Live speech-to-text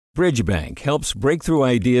Bridgebank helps breakthrough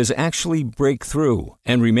ideas actually break through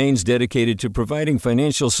and remains dedicated to providing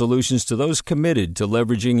financial solutions to those committed to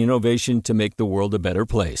leveraging innovation to make the world a better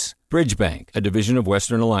place. Bridgebank, a division of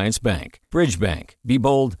Western Alliance Bank. Bridgebank. Be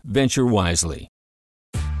bold, venture wisely.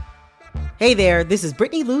 Hey there, this is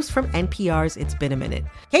Brittany Luce from NPR's It's Been a Minute.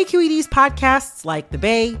 KQED's podcasts like The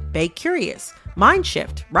Bay, Bay Curious, Mind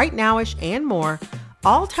Shift, Right Nowish, and more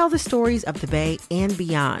all tell the stories of the Bay and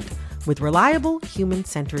beyond with reliable,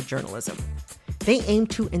 human-centered journalism. They aim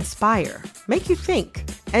to inspire, make you think,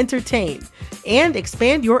 entertain, and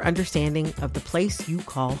expand your understanding of the place you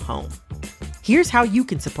call home. Here's how you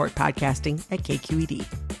can support podcasting at KQED.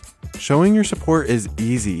 Showing your support is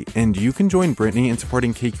easy, and you can join Brittany in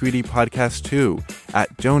supporting KQED Podcast too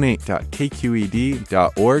at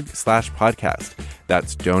donate.kqed.org/podcast.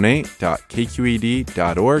 That's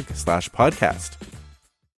donate.kqed.org/podcast.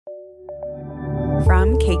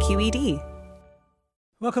 From KQED.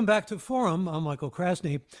 Welcome back to Forum. I'm Michael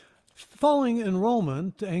Krasny. Following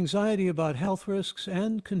enrollment, anxiety about health risks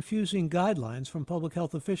and confusing guidelines from public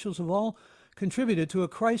health officials have all contributed to a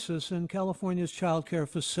crisis in California's child care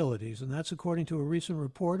facilities. And that's according to a recent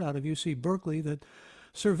report out of UC Berkeley that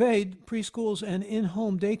surveyed preschools and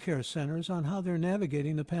in-home daycare centers on how they're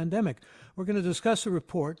navigating the pandemic. We're going to discuss the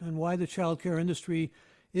report and why the child care industry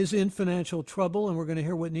is in financial trouble, and we're going to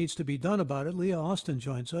hear what needs to be done about it. Leah Austin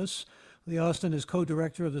joins us. Leah Austin is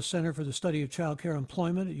co-director of the Center for the Study of Child Care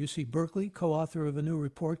Employment at UC Berkeley, co-author of a new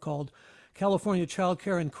report called California Child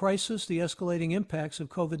Care in Crisis, the Escalating Impacts of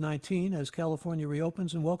COVID-19 as California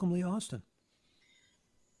Reopens. And welcome, Leah Austin.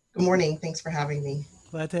 Good morning. Thanks for having me.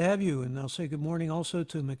 Glad to have you. And I'll say good morning also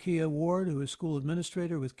to Makia Ward, who is school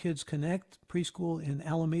administrator with Kids Connect preschool in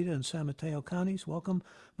Alameda and San Mateo counties. Welcome,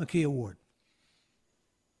 Makia Ward.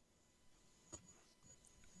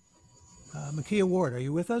 Makia Ward, are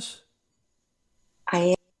you with us?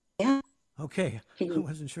 I am. Okay. I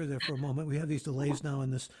wasn't sure there for a moment. We have these delays now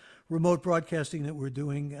in this remote broadcasting that we're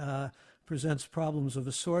doing. Presents problems of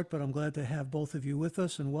a sort, but I'm glad to have both of you with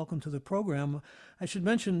us, and welcome to the program. I should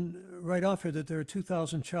mention right off here that there are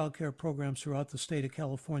 2,000 child care programs throughout the state of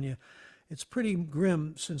California. It's pretty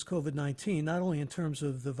grim since COVID-19, not only in terms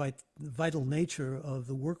of the vital nature of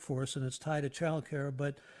the workforce and its tie to child care,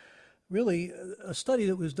 but really a study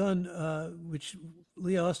that was done, which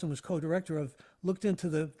Leah Austin was co-director of, looked into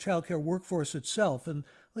the child care workforce itself. And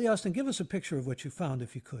Leah Austin, give us a picture of what you found,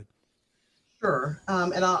 if you could. Sure.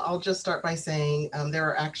 And I'll just start by saying there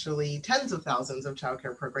are actually tens of thousands of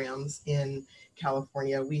childcare programs in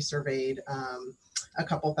California. We surveyed a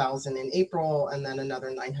couple thousand in April and then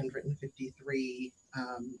another 953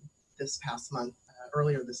 this past month,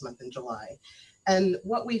 earlier this month in July. And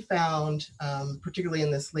what we found, particularly in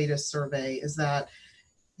this latest survey, is that,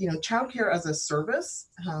 childcare as a service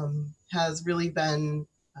has really been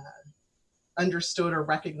understood or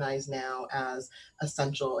recognized now as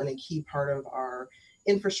essential and a key part of our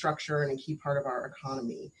infrastructure and a key part of our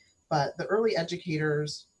economy. But the early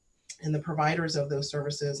educators and the providers of those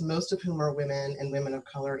services, most of whom are women and women of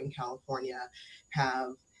color in California,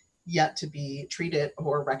 have yet to be treated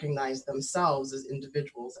or recognized themselves as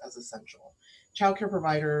individuals as essential. Childcare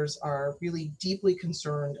providers are really deeply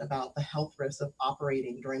concerned about the health risks of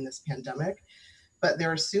operating during this pandemic, but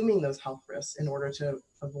they're assuming those health risks in order to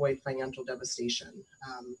avoid financial devastation.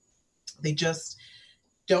 They just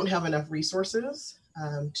don't have enough resources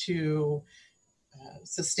to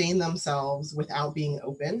sustain themselves without being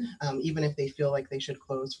open, even if they feel like they should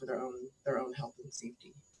close for their own health and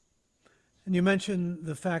safety. And you mentioned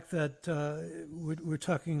the fact that we're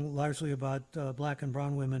talking largely about Black and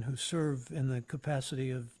brown women who serve in the capacity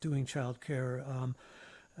of doing child care.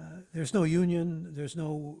 There's no union,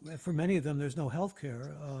 for many of them, there's no health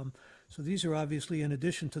care. So these are obviously, in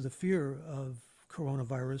addition to the fear of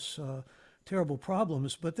coronavirus, terrible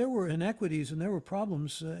problems. But there were inequities and there were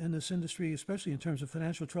problems in this industry, especially in terms of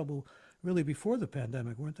financial trouble, really before the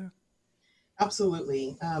pandemic, weren't there?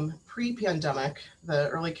 Absolutely. Pre-pandemic, the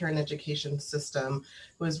early care and education system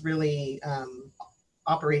was really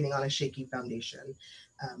operating on a shaky foundation.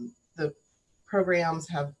 The programs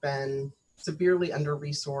have been severely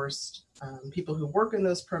under-resourced. People who work in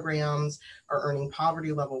those programs are earning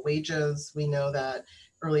poverty-level wages. We know that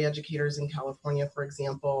early educators in California, for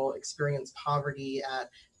example, experience poverty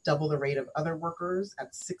at double the rate of other workers,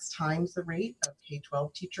 at 6 times the rate of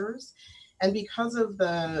K-12 teachers. And because of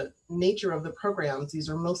the nature of the programs, these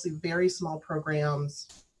are mostly very small programs.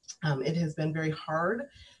 It has been very hard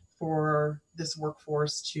for this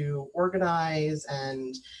workforce to organize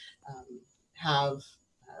and have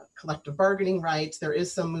collective bargaining rights. There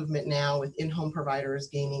is some movement now with in-home providers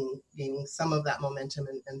gaining some of that momentum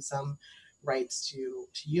and some rights to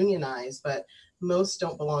unionize, but most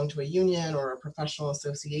don't belong to a union or a professional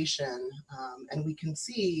association. And we can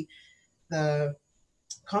see the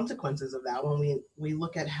consequences of that when we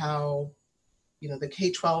look at how, the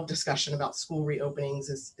K-12 discussion about school reopenings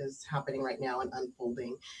is happening right now and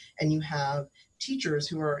unfolding. And you have teachers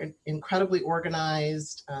who are incredibly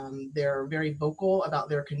organized. They're very vocal about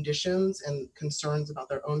their conditions and concerns about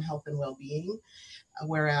their own health and well-being,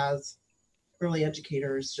 whereas early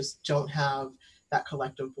educators just don't have that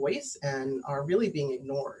collective voice and are really being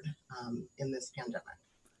ignored in this pandemic.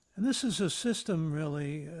 And this is a system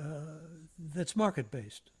really that's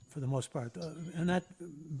market-based for the most part, and that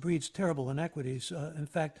breeds terrible inequities. In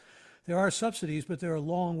fact, there are subsidies, but there are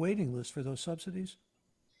long waiting lists for those subsidies.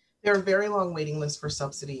 There are very long waiting lists for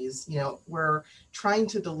subsidies. We're trying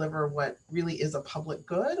to deliver what really is a public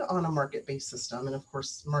good on a market-based system. And of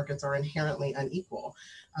course, markets are inherently unequal.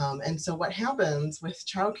 And so what happens with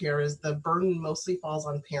childcare is the burden mostly falls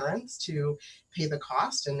on parents to pay the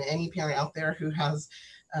cost. And any parent out there who has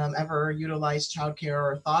ever utilized childcare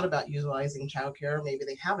or thought about utilizing childcare, maybe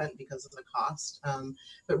they haven't because of the cost,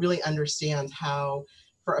 but really understand how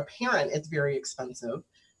for a parent, it's very expensive,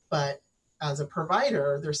 but as a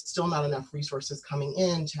provider, there's still not enough resources coming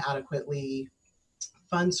in to adequately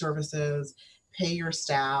fund services, pay your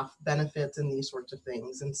staff, benefits, and these sorts of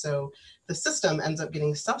things. And so the system ends up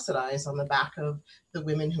getting subsidized on the back of the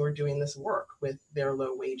women who are doing this work with their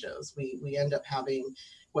low wages. We end up having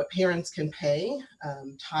what parents can pay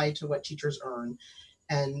tied to what teachers earn.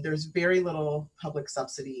 And there's very little public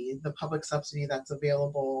subsidy. The public subsidy that's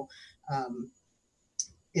available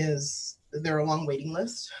there are a long waiting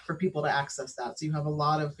list for people to access that. So you have a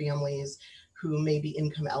lot of families who may be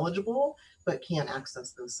income eligible, but can't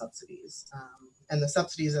access those subsidies. And the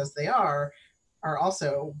subsidies as they are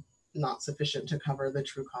also not sufficient to cover the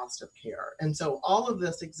true cost of care. And so all of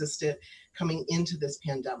this existed coming into this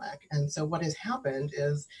pandemic. And so what has happened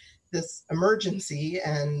is this emergency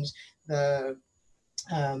and the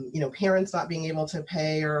parents not being able to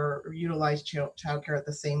pay or utilize childcare at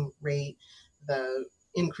the same rate, the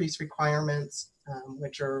increased requirements,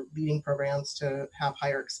 which are leading programs to have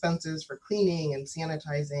higher expenses for cleaning and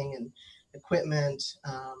sanitizing and equipment.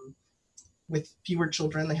 With fewer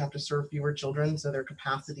children, they have to serve fewer children, so their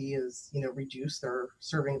capacity is, reduced. They're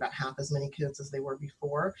serving about half as many kids as they were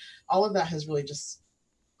before. All of that has really just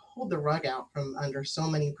pulled the rug out from under so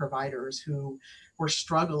many providers who were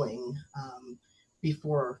struggling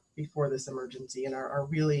before this emergency and are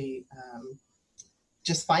really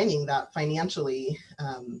just finding that financially,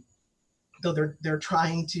 though they're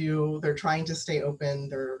trying to stay open,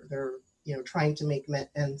 they're trying to make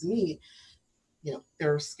ends meet.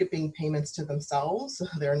 They're skipping payments to themselves.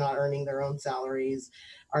 They're not earning their own salaries.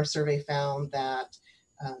 Our survey found that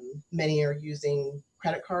many are using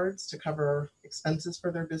credit cards to cover expenses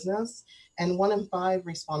for their business. And 1 in 5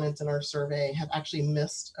 respondents in our survey have actually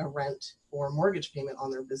missed a rent or mortgage payment on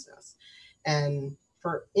their business. And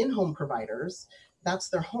for in-home providers, that's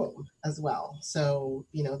their home as well. So,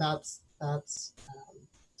 that's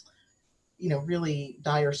really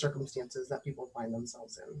dire circumstances that people find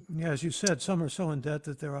themselves in. Yeah, as you said, some are so in debt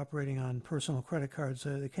that they're operating on personal credit cards.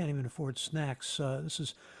 They can't even afford snacks. This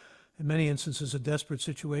is, in many instances, a desperate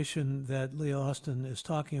situation that Leah Austin is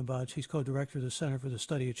talking about. She's co-director of the Center for the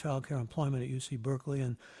Study of Child Care Employment at UC Berkeley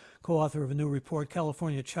and co-author of a new report,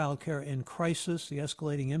 California Child Care in Crisis, the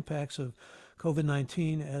Escalating Impacts of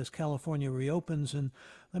COVID-19 as California Reopens. And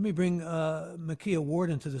let me bring Makia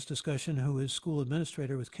Ward into this discussion, who is school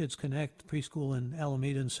administrator with Kids Connect preschool in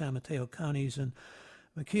Alameda and San Mateo counties. And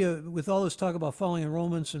Makia, with all this talk about falling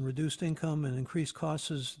enrollments and reduced income and increased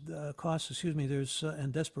costs, there's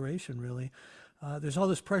and desperation really. There's all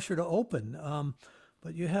this pressure to open,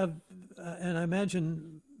 but you have, and I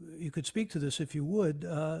imagine you could speak to this if you would,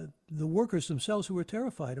 the workers themselves who were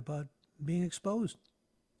terrified about being exposed.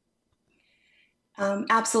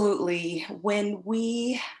 Absolutely. When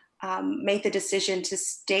we made the decision to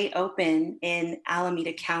stay open in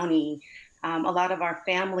Alameda County, a lot of our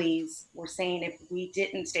families were saying if we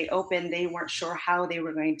didn't stay open, they weren't sure how they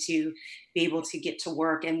were going to be able to get to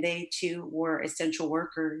work. And they too were essential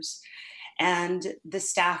workers. And the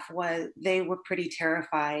staff they were pretty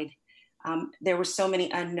terrified. There were so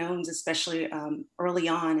many unknowns, especially early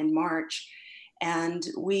on in March. And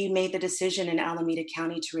we made the decision in Alameda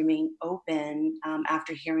County to remain open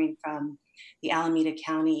after hearing from the Alameda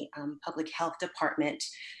County Public Health Department,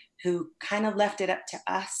 who kind of left it up to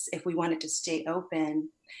us if we wanted to stay open.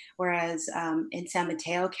 Whereas in San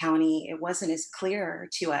Mateo County, it wasn't as clear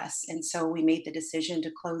to us. And so we made the decision to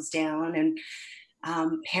close down. And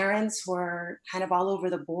Parents were kind of all over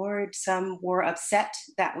the board. Some were upset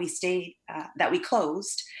that we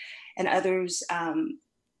closed, and others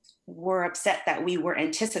were upset that we were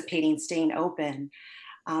anticipating staying open.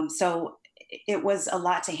 So it was a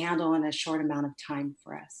lot to handle in a short amount of time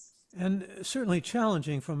for us. And certainly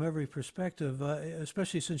challenging from every perspective,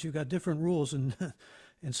 especially since you've got different rules in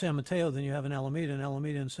San Mateo than you have in Alameda,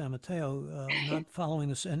 and San Mateo, not following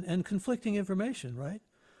this and conflicting information, right?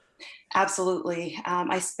 Absolutely.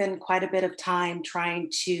 I spend quite a bit of time trying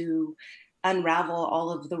to unravel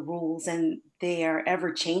all of the rules, and they are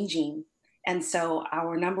ever changing. And so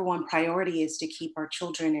our number one priority is to keep our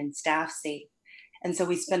children and staff safe. And so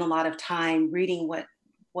we spend a lot of time reading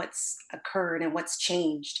what's occurred and what's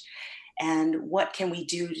changed, and what can we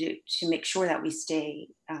do to make sure that we stay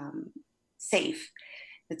safe.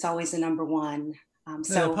 It's always the number one.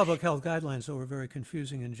 The public health guidelines, though, were very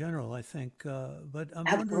confusing in general, I think. But I'm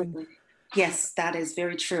wondering. Yes, that is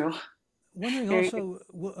very true. Wondering also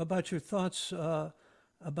about your thoughts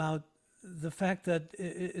about the fact that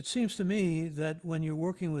it seems to me that when you're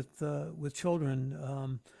working with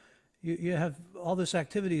children, you have all this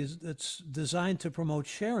activity that's designed to promote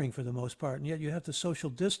sharing for the most part, and yet you have to social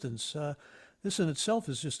distance. This in itself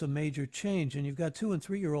is just a major change, and you've got 2- and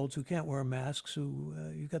 3-year-olds who can't wear masks,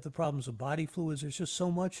 you've got the problems of body fluids. There's just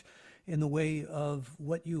so much in the way of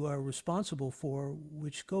what you are responsible for,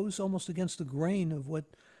 which goes almost against the grain of what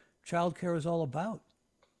childcare is all about.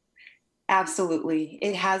 Absolutely.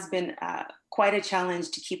 It has been quite a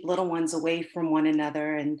challenge to keep little ones away from one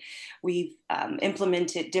another. And we've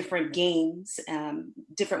implemented different games,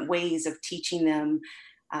 different ways of teaching them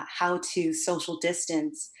how to social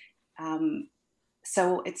distance.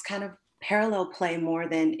 So it's kind of parallel play more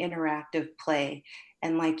than interactive play.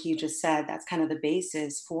 And like you just said, that's kind of the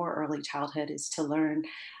basis for early childhood, is to learn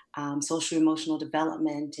social emotional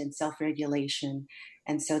development and self-regulation.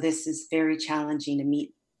 And so this is very challenging to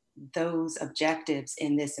meet those objectives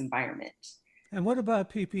in this environment. And what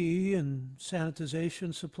about PPE and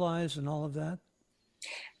sanitization supplies and all of that?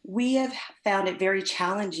 We have found it very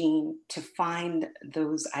challenging to find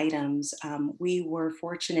those items. We were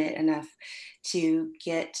fortunate enough to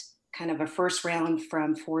get kind of a first round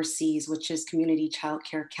from 4Cs, which is Community Child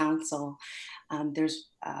Care Council. There's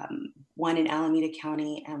one in Alameda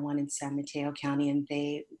County and one in San Mateo County, and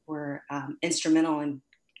they were instrumental in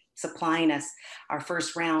supplying us our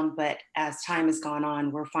first round. But as time has gone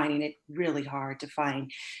on, we're finding it really hard to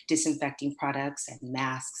find disinfecting products and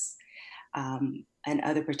masks and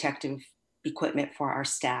other protective equipment for our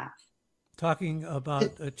staff. Talking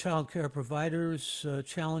about child care providers'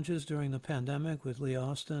 challenges during the pandemic with Leigh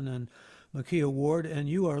Austin and Makia Ward, and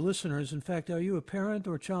you, our listeners. In fact, are you a parent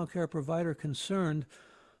or child care provider concerned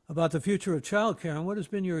about the future of child care, and what has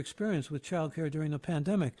been your experience with child care during the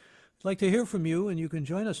pandemic? I'd like to hear from you, and you can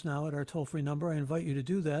join us now at our toll-free number. I invite you to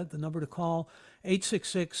do that. The number to call,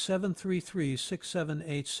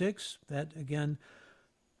 866-733-6786. That, again,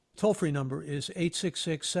 toll-free number is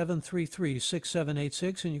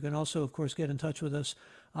 866-733-6786. And you can also, of course, get in touch with us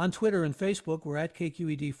on Twitter and Facebook. We're at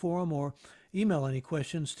KQED Forum, or email any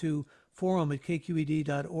questions to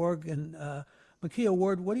forum@kqed.org. And Makia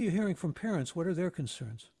Ward, what are you hearing from parents? What are their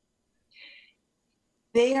concerns?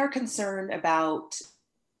 They are concerned about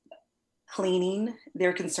cleaning.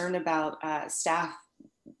 They're concerned about staff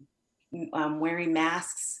wearing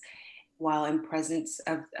masks while in presence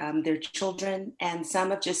of their children, and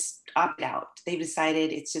some have just opted out. They've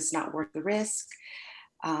decided it's just not worth the risk,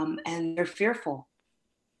 and they're fearful.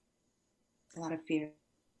 A lot of fear.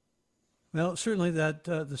 Well, certainly that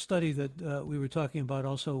the study that we were talking about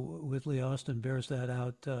also with Leigh Austin bears that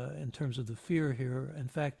out in terms of the fear here. In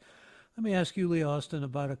fact, let me ask you, Leigh Austin,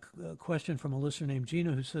 about a question from a listener named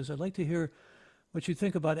Gina, who says, I'd like to hear what you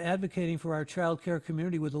think about advocating for our child care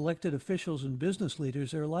community with elected officials and business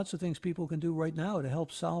leaders. There are lots of things people can do right now to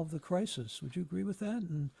help solve the crisis. Would you agree with that?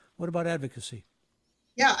 And what about advocacy?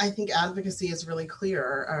 Yeah, I think advocacy is really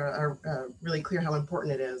clear, really clear how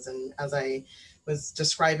important it is. And as I was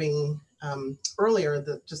describing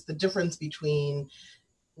earlier, just the difference between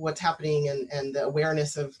what's happening and the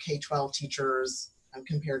awareness of K-12 teachers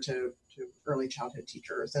compared to early childhood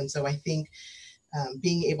teachers. And so I think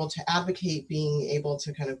being able to advocate, being able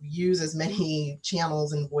to kind of use as many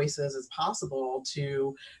channels and voices as possible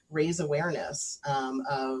to raise awareness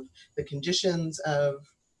of the conditions of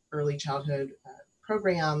early childhood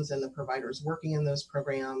programs and the providers working in those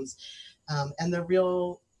programs, and the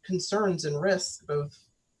real concerns and risks, both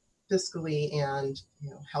fiscally and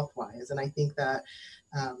health-wise. And I think that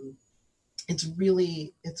it's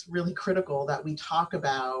really critical that we talk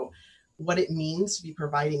about what it means to be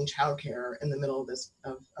providing childcare in the middle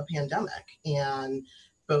of a pandemic, and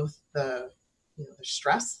both the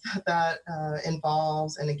stress that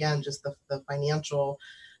involves, and again, just the financial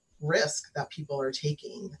risk that people are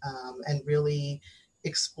taking, and really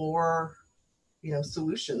explore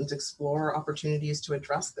solutions, explore opportunities to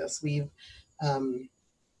address this. We've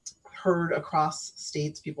heard across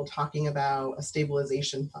states people talking about a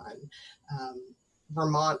stabilization fund.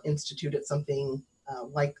 Vermont instituted something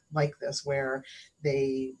like this, where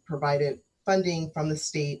they provided funding from the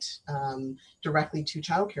state directly to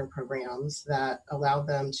childcare programs that allowed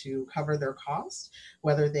them to cover their costs,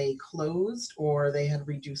 whether they closed or they had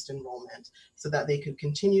reduced enrollment, so that they could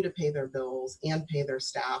continue to pay their bills and pay their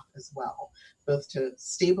staff as well, both to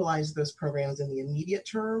stabilize those programs in the immediate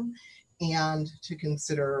term and to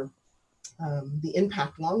consider the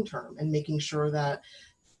impact long term, and making sure that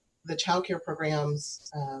the childcare programs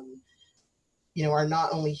are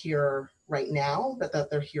not only here right now, but that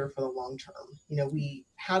they're here for the long term. We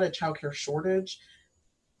had a childcare shortage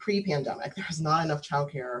pre-pandemic. There's not enough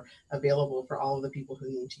childcare available for all of the people who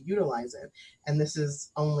need to utilize it. And this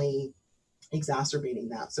is only exacerbating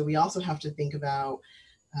that. So we also have to think about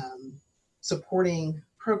supporting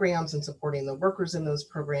programs and supporting the workers in those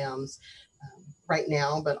programs right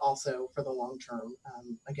now, but also for the long term.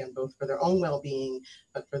 Again, both for their own well-being,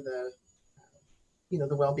 but for the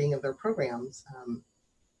well-being of their programs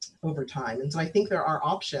over time. And so I think there are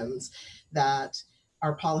options that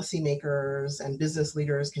our policymakers and business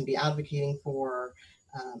leaders can be advocating for,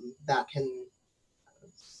 that can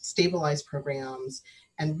stabilize programs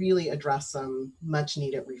and really address some much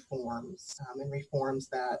needed reforms, and reforms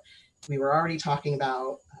that we were already talking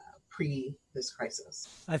about pre this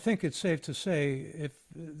crisis. I think it's safe to say, if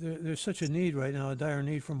there's such a need right now, a dire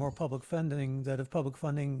need for more public funding, that if public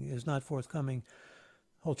funding is not forthcoming,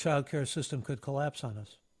 the whole child care system could collapse on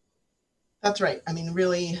us. That's right. I mean,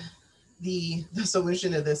 really, the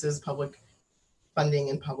solution to this is public funding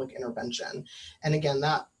and public intervention. And again,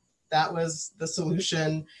 that was the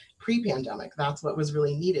solution pre-pandemic. That's what was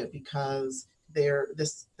really needed, because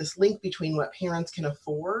this link between what parents can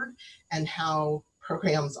afford and how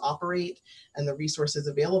programs operate and the resources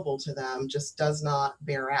available to them just does not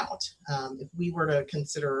bear out. If we were to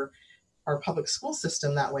consider our public school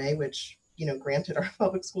system that way, which, granted, our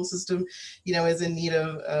public school system, is in need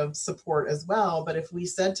of support as well. But if we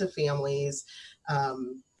said to families,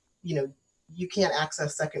 you can't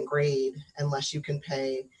access second grade unless you can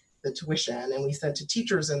pay the tuition. And we said to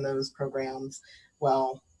teachers in those programs,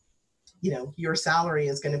 well, your salary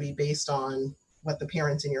is going to be based on what the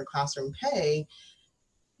parents in your classroom pay.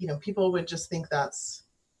 People would just think that's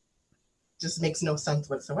just makes no sense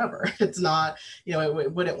whatsoever. It's not,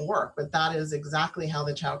 it wouldn't work. But that is exactly how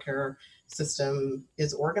the childcare system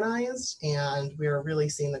is organized, and we're really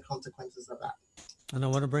seeing the consequences of that. And I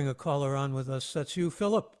want to bring a caller on with us. That's you,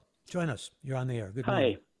 Philip. Join us. You're on the air. Good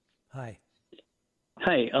morning. Hi.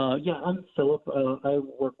 Hi. I'm Philip. I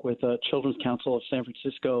work with Children's Council of San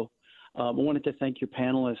Francisco. I wanted to thank your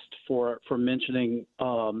panelists for mentioning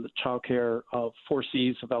the child care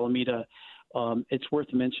 4Cs of Alameda. It's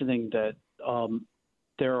worth mentioning that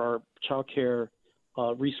there are child care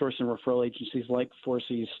resource and referral agencies like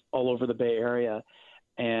 4Cs all over the Bay Area,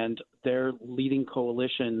 and they're leading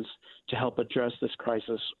coalitions to help address this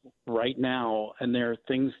crisis right now. And there are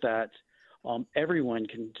things that everyone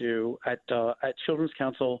can do. At Children's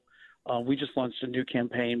Council, we just launched a new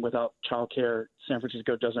campaign, Without Childcare, San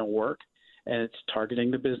Francisco Doesn't Work, and it's targeting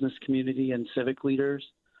the business community and civic leaders,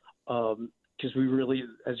 because we really,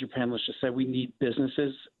 as your panelists just said, we need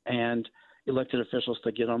businesses and elected officials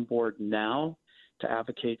to get on board now to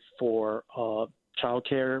advocate for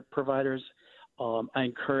childcare providers. I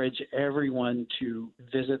encourage everyone to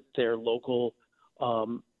visit their local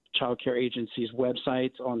childcare agencies'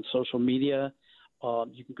 websites on social media.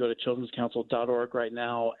 You can go to childrenscouncil.org right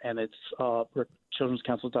now, and it's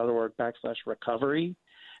childrenscouncil.org/recovery.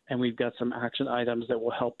 And we've got some action items that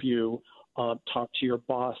will help you talk to your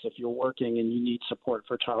boss if you're working and you need support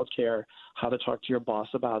for childcare, how to talk to your boss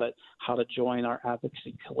about it, how to join our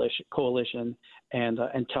advocacy coalition, and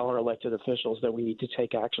tell our elected officials that we need to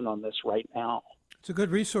take action on this right now. It's a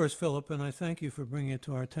good resource, Philip, and I thank you for bringing it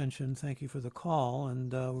to our attention. Thank you for the call,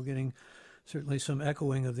 and we're getting certainly some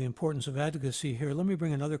echoing of the importance of advocacy here. Let me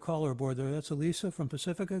bring another caller aboard there. That's Elisa from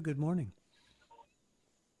Pacifica. Good morning.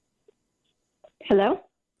 Hello?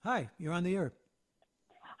 Hi, you're on the air.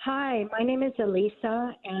 Hi, my name is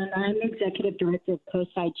Elisa, and I'm Executive Director of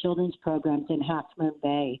Coastside Children's Programs in Half Moon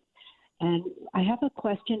Bay. And I have a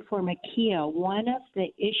question for Makia. One of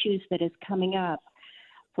the issues that is coming up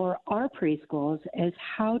for our preschools is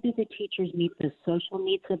how do the teachers meet the social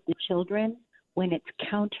needs of the children when it's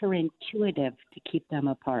counterintuitive to keep them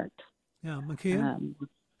apart? Yeah, Makia,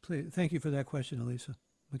 please, thank you for that question, Elisa.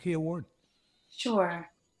 Makia Ward. Sure.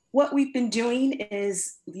 What we've been doing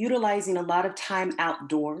is utilizing a lot of time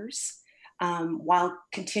outdoors while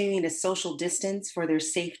continuing to social distance for their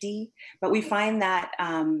safety. But we find that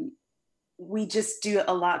we just do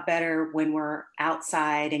a lot better when we're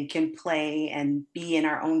outside and can play and be in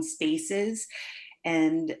our own spaces.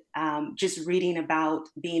 And just reading about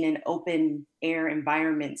being in open air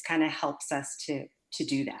environments kind of helps us to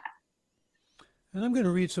do that. And I'm going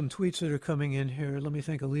to read some tweets that are coming in here. Let me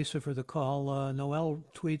thank Elisa for the call. Noel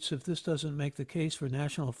tweets, if this doesn't make the case for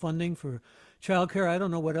national funding for childcare, I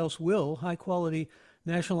don't know what else will. High-quality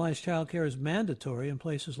nationalized childcare is mandatory in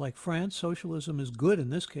places like France. Socialism is good in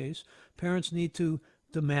this case. Parents need to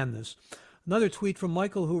demand this. Another tweet from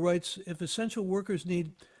Michael who writes, if essential workers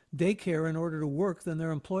need daycare in order to work, then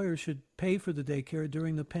their employers should pay for the daycare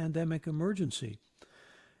during the pandemic emergency.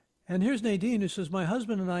 And here's Nadine who says, my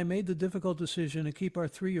husband and I made the difficult decision to keep our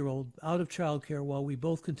 3-year-old out of childcare while we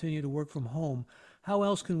both continue to work from home. How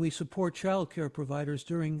else can we support childcare providers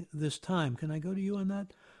during this time? Can I go to you on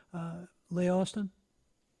that, Leah Austin?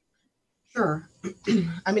 Sure.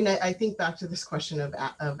 I mean, I think back to this question of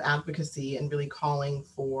advocacy and really calling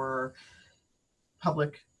for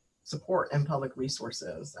public support and public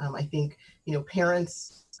resources. I think,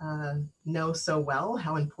 parents know so well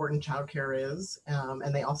how important childcare is,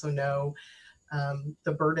 and they also know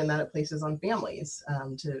the burden that it places on families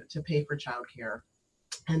to pay for childcare.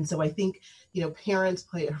 And so I think, parents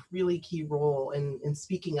play a really key role in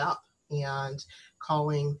speaking up and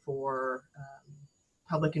calling for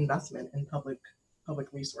public investment and public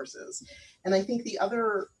resources. And I think the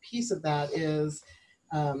other piece of that is,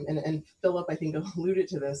 and Philip, I think, alluded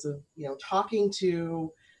to this, of, talking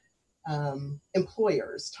to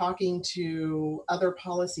employers, talking to other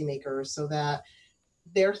policymakers so that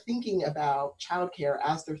they're thinking about childcare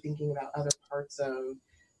as they're thinking about other parts of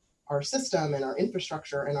our system and our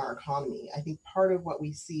infrastructure and our economy. I think part of what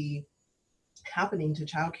we see happening to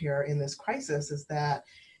childcare in this crisis is that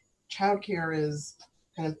childcare is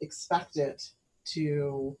kind of expected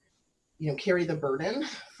to carry the burden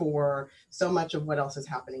for so much of what else is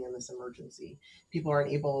happening in this emergency. People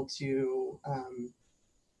aren't able to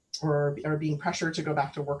or are being pressured to go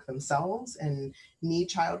back to work themselves and need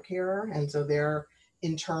childcare. And so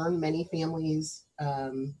in turn, many families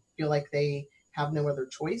feel like they have no other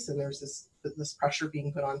choice. And there's this pressure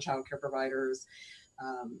being put on childcare providers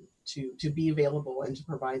to be available and to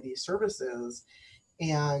provide these services.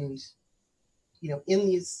 And, in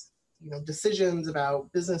these, decisions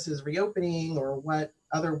about businesses reopening or what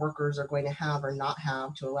other workers are going to have or not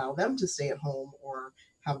have to allow them to stay at home or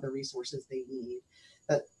have the resources they need,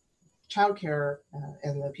 that childcare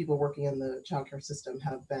and the people working in the childcare system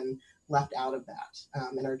have been left out of that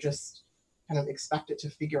and are just kind of expected to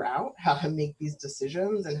figure out how to make these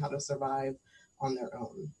decisions and how to survive on their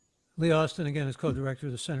own. Leah Austin, again, is co-director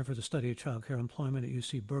of the Center for the Study of Child Care Employment at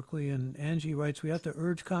UC Berkeley. And Angie writes, we have to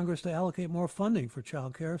urge Congress to allocate more funding for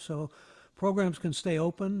child care so programs can stay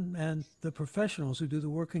open and the professionals who do the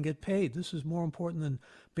work can get paid. This is more important than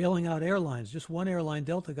bailing out airlines. Just one airline,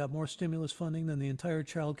 Delta, got more stimulus funding than the entire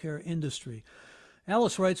child care industry.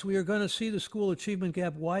 Alice writes, we are going to see the school achievement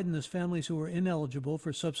gap widen as families who are ineligible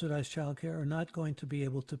for subsidized child care are not going to be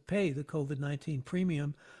able to pay the COVID-19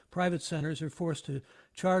 premium. Private centers are forced to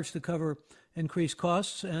charge to cover increased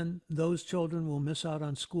costs, and those children will miss out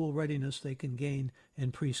on school readiness they can gain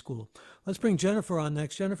in preschool. Let's bring Jennifer on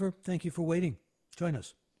next. Jennifer, thank you for waiting. Join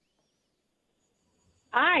us.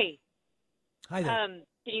 Hi. Hi there.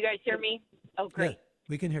 Can you guys hear me? Oh, great. Yeah,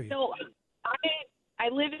 we can hear you. So I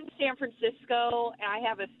live in San Francisco, and I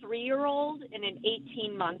have a 3-year-old and an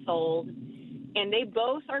 18-month-old, and they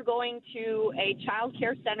both are going to a child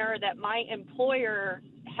care center that my employer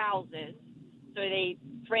houses. So they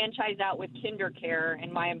franchise out with KinderCare,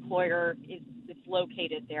 and my employer is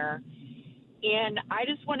located there. And I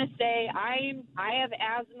just want to say I have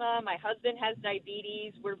asthma. My husband has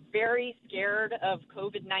diabetes. We're very scared of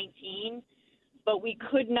COVID-19. But we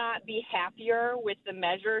could not be happier with the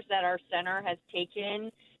measures that our center has taken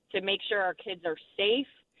to make sure our kids are safe.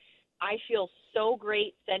 I feel so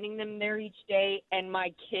great sending them there each day, and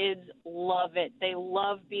my kids love it. They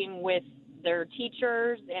love being with their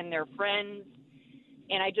teachers and their friends.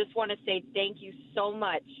 And I just want to say thank you so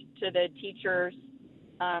much to the teachers,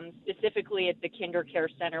 specifically at the KinderCare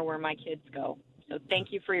Center where my kids go. So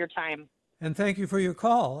thank you for your time. And thank you for your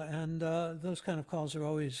call. And those kind of calls are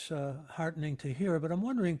always heartening to hear. But I'm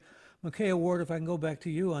wondering, Micaiah Ward, if I can go back to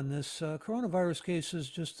you on this. Coronavirus cases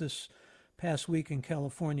just this past week in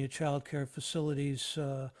California, child care facilities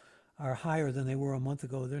are higher than they were a month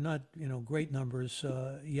ago. They're not, great numbers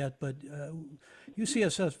yet, but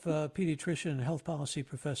UCSF pediatrician and health policy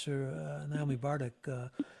professor Naomi Bartek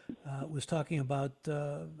was talking about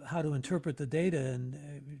how to interpret the data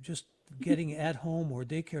and just getting at home or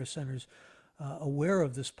daycare centers aware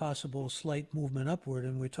of this possible slight movement upward.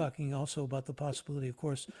 And we're talking also about the possibility, of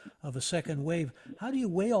course, of a second wave. How do you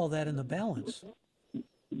weigh all that in the balance?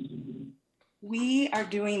 We are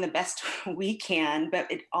doing the best we can,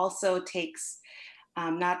 but it also takes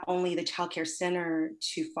not only the child care center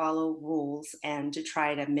to follow rules and to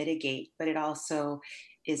try to mitigate, but it also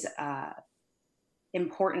is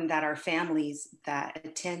important that our families that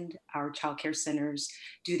attend our child care centers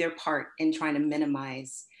do their part in trying to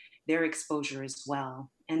minimize their exposure as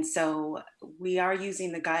well. And so we are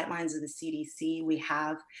using the guidelines of the CDC. We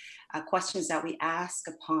have questions that we ask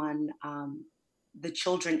upon the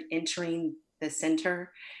children entering the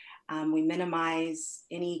center. We minimize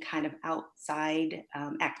any kind of outside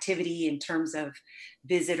activity in terms of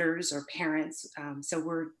visitors or parents. So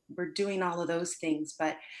we're doing all of those things,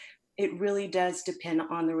 but it really does depend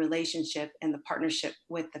on the relationship and the partnership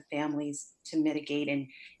with the families to mitigate and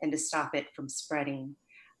to stop it from spreading.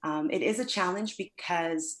 It is a challenge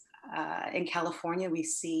because in California, we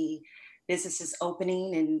see businesses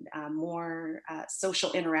opening and more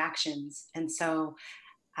social interactions. And so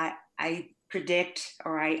I predict,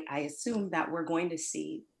 or I assume that we're going to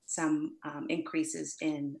see some increases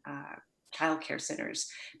in childcare centers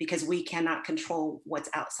because we cannot control what's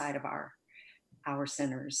outside of our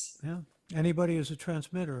centers. Yeah. Anybody is a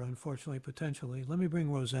transmitter, unfortunately, potentially. Let me bring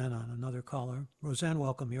Roseanne on, another caller. Roseanne,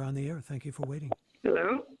 welcome. You're on the air. Thank you for waiting.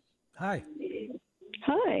 Hello. Hi.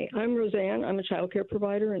 Hi, I'm Roseanne. I'm a child care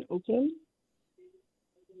provider in Oakland.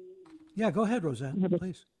 Yeah, go ahead, Roseanne,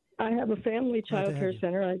 please. I have a family child care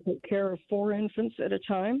center. I take care of 4 infants at a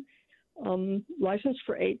time. Licensed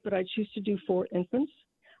for 8, but I choose to do 4 infants.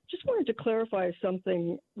 Just wanted to clarify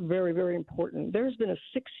something very, very important. There's been a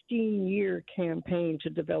 16-year campaign to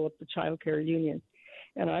develop the child care union,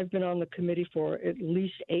 and I've been on the committee for at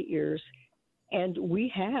least 8 years, and we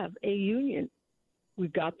have a union.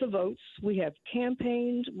 We've got the votes. We have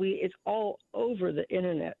campaigned. It's all over the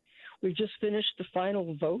internet. We just finished the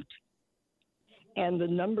final vote, and the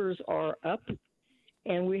numbers are up,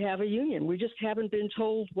 and we have a union. We just haven't been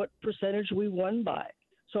told what percentage we won by.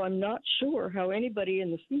 So I'm not sure how anybody in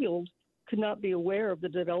the field could not be aware of the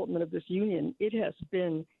development of this union. It has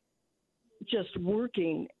been just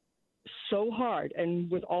working so hard, and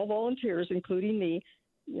with all volunteers, including me,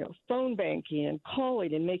 phone banking and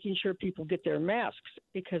calling and making sure people get their masks,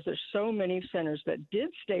 because there's so many centers that did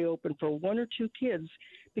stay open for 1 or 2 kids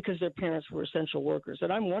because their parents were essential workers.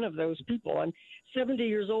 And I'm one of those people. I'm 70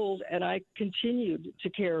 years old, and I continued to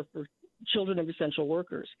care for children of essential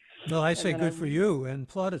workers. Well, I say good for you and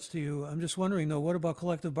plaudits to you. I'm just wondering, though, what about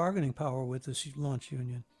collective bargaining power with this launch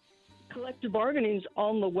union? Collective bargaining's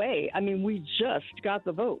on the way. I mean, we just got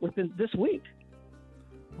the vote within this week.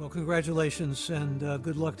 Well, congratulations and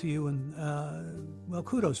good luck to you. And,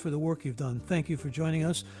 kudos for the work you've done. Thank you for joining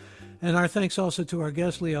us. And our thanks also to our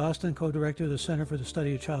guest, Leah Austin, co-director of the Center for the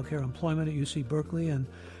Study of Child Care Employment at UC Berkeley and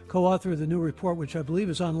co-author of the new report, which I believe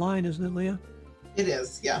is online, isn't it, Leah? It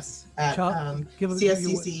is, yes, at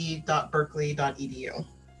cscc.berkeley.edu.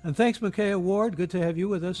 And thanks, Micaiah Ward. Good to have you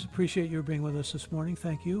with us. Appreciate your being with us this morning.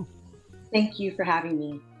 Thank you. Thank you for having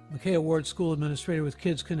me. Micaiah Ward, School Administrator with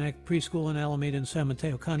Kids Connect Preschool in Alameda and San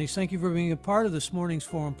Mateo counties. Thank you for being a part of this morning's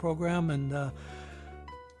Forum program. And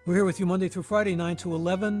we're here with you Monday through Friday, 9 to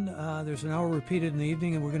 11. There's an hour repeated in the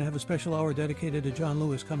evening, and we're going to have a special hour dedicated to John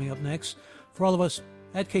Lewis coming up next. For all of us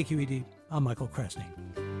at KQED, I'm Michael Krasny.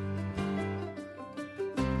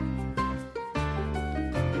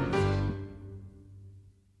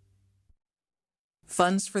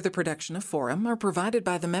 Funds for the production of Forum are provided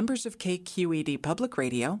by the members of KQED Public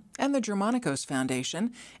Radio and the Germanicos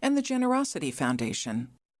Foundation and the Generosity Foundation.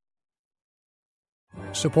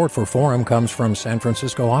 Support for Forum comes from San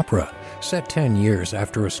Francisco Opera. Set 10 years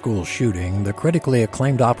after a school shooting, the critically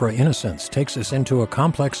acclaimed opera Innocence takes us into a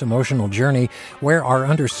complex emotional journey where our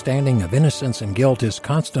understanding of innocence and guilt is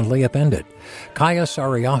constantly upended. Kaya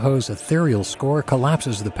Sariaho's ethereal score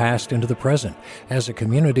collapses the past into the present as a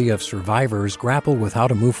community of survivors grapple with how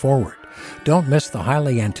to move forward. Don't miss the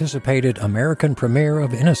highly anticipated American premiere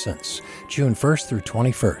of Innocence, June 1st through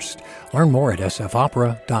 21st. Learn more at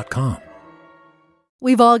sfopera.com.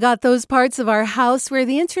 We've all got those parts of our house where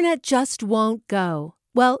the internet just won't go.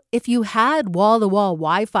 Well, if you had wall-to-wall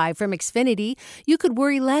Wi-Fi from Xfinity, you could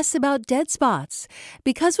worry less about dead spots.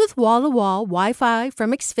 Because with wall-to-wall Wi-Fi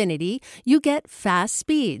from Xfinity, you get fast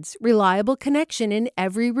speeds, reliable connection in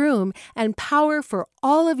every room, and power for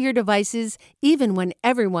all of your devices, even when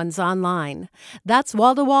everyone's online. That's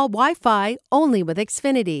wall-to-wall Wi-Fi only with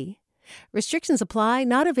Xfinity. Restrictions apply,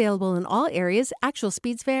 not available in all areas. Actual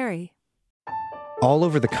speeds vary. All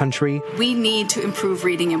over the country, we need to improve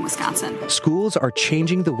reading in Wisconsin. Schools are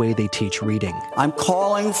changing the way they teach reading. I'm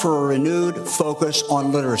calling for a renewed focus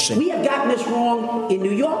on literacy. We have gotten this wrong in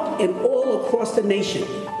New York and all across the nation.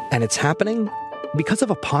 And it's happening because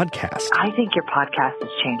of a podcast. I think your podcast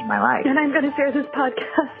has changed my life. And I'm going to share this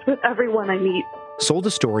podcast with everyone I meet. Sold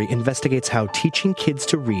a Story investigates how teaching kids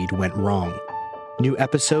to read went wrong. New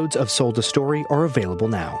episodes of Sold a Story are available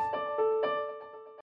now.